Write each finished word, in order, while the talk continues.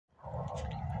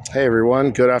Hey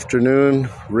everyone, good afternoon.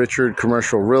 Richard,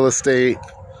 Commercial Real Estate.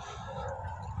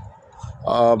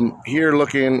 Here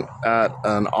looking at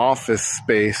an office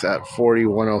space at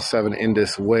 4107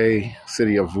 Indus Way,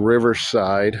 city of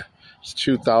Riverside. It's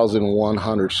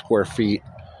 2,100 square feet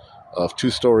of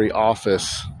two-story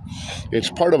office. It's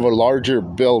part of a larger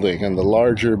building, and the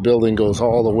larger building goes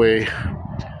all the way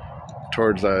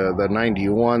towards the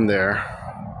 91 there.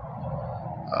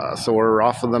 So we're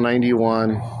off of the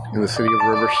 91 in the city of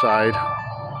Riverside.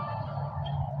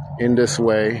 Indus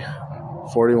Way,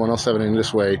 4107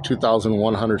 Indus Way,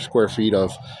 2,100 square feet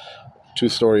of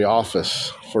two-story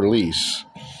office for lease.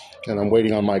 And I'm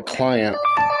waiting on my client.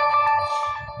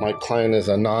 My client is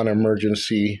a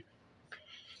non-emergency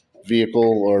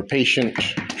vehicle or patient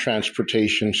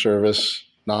transportation service,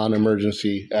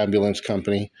 non-emergency ambulance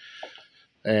company.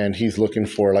 And he's looking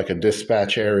for like a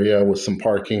dispatch area with some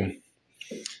parking.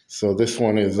 So this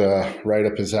one is right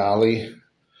up his alley.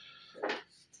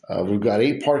 We've got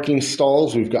 8 parking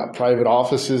stalls. We've got private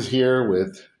offices here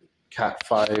with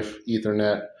Cat5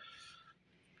 Ethernet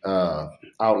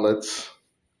outlets.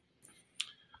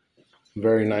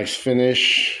 Very nice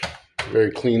finish.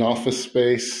 Very clean office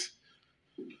space.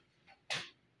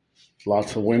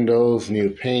 Lots of windows, new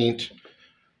paint.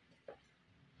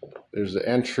 There's the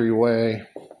entryway.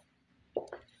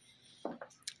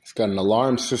 It's got an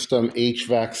alarm system,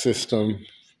 HVAC system.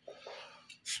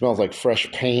 Smells like fresh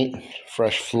paint,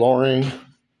 fresh flooring.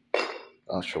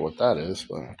 Not sure what that is,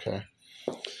 but okay.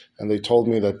 And they told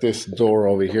me that this door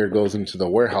over here goes into the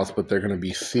warehouse, but they're going to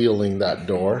be sealing that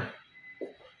door.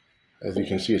 As you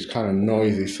can see, it's kind of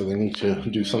noisy, so they need to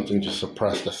do something to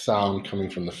suppress the sound coming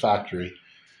from the factory.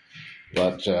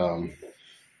 But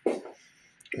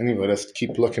anyway, let's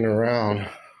keep looking around.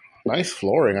 Nice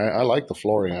flooring. I like the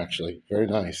flooring, actually. Very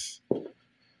nice.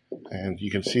 And you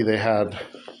can see they had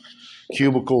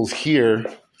cubicles here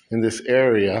in this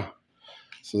area.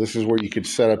 So this is where you could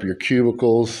set up your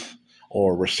cubicles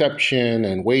or reception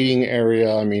and waiting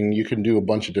area. I mean, you can do a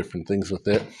bunch of different things with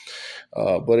it.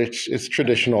 But it's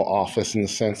traditional office in the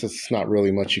sense it's not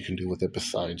really much you can do with it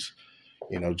besides,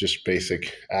 just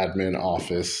basic admin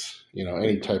office,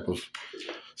 any type of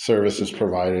services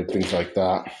provided, things like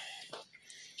that.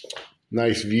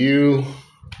 Nice view.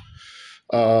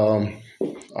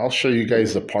 I'll show you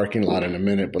guys the parking lot in a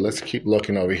minute, but let's keep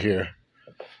looking over here.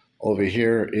 Over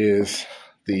here is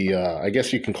the, I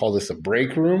guess you can call this a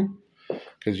break room,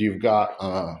 because you've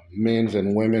got men's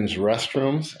and women's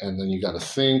restrooms, and then you got a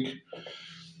sink,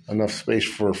 enough space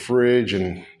for a fridge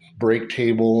and break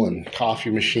table and coffee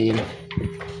machine.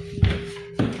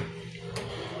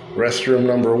 Restroom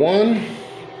number 1,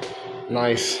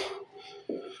 nice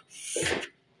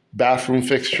bathroom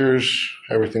fixtures,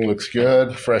 everything looks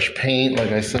good. Fresh paint,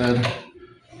 like I said,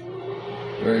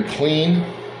 very clean.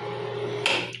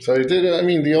 So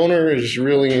the owner is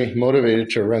really motivated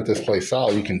to rent this place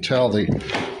out. You can tell they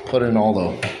put in all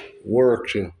the work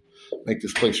to make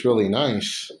this place really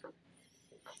nice.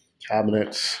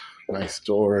 Cabinets, nice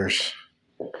doors.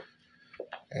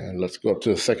 And let's go up to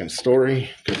the second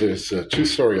story, because it's a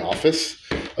 2-story office.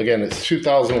 Again, it's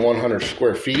 2,100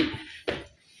 square feet.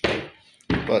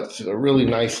 But really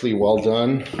nicely well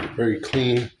done, very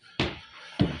clean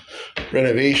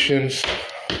renovations,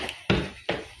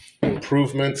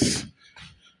 improvements.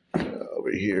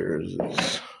 Over here is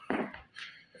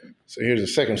so here's the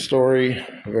second story,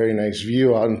 a very nice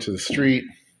view out into the street.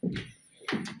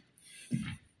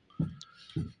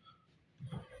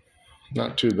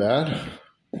 Not too bad.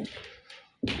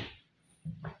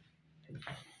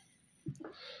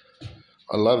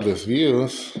 I love this view,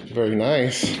 it's very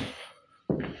nice.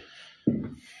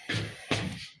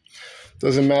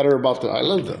 Doesn't matter about I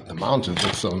love the mountains.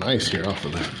 Look so nice here off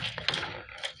of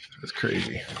it's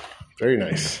crazy. Very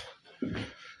nice.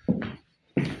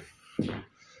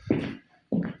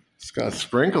 It's got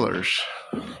sprinklers.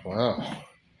 Wow.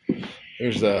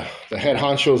 Here's the head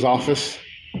honcho's office.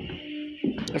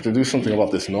 I have to do something about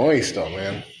this noise though,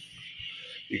 man.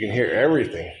 You can hear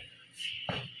everything.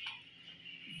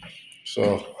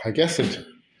 So I guess it's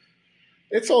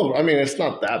all, it's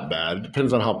not that bad. It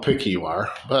depends on how picky you are,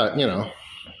 but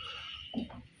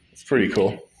it's pretty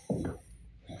cool.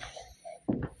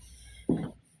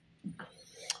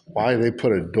 Why they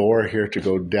put a door here to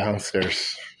go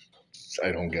downstairs,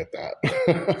 I don't get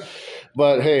that.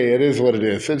 But hey, it is what it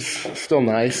is. It's still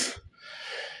nice.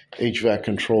 HVAC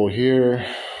control here,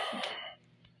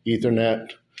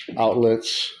 Ethernet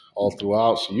outlets all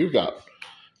throughout. So you got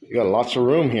lots of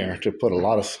room here to put a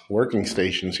lot of working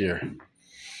stations here.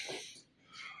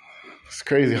 It's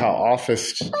crazy how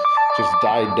office just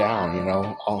died down, you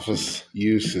know. Office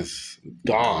use is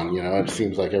gone, you know. It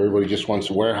seems like everybody just wants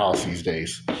a warehouse these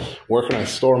days. Where can I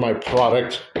store my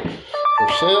product for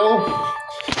sale?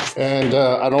 And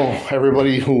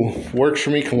everybody who works for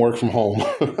me can work from home.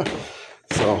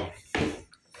 So,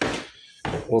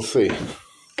 we'll see.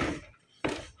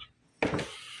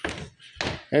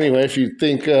 Anyway, if you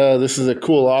think this is a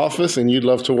cool office and you'd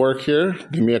love to work here,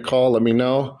 give me a call, let me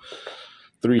know.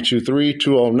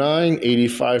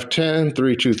 323-209-8510,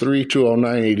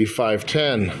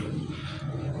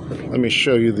 323-209-8510. Let me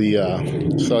show you the,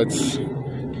 so it's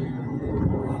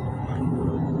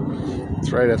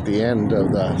right at the end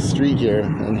of the street here,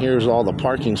 and here's all the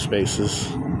parking spaces.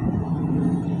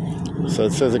 So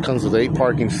it says it comes with 8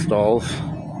 parking stalls.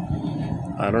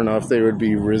 I don't know if they would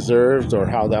be reserved or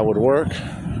how that would work.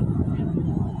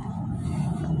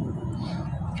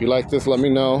 If you like this, let me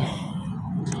know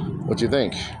what you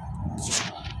think.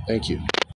 Thank you.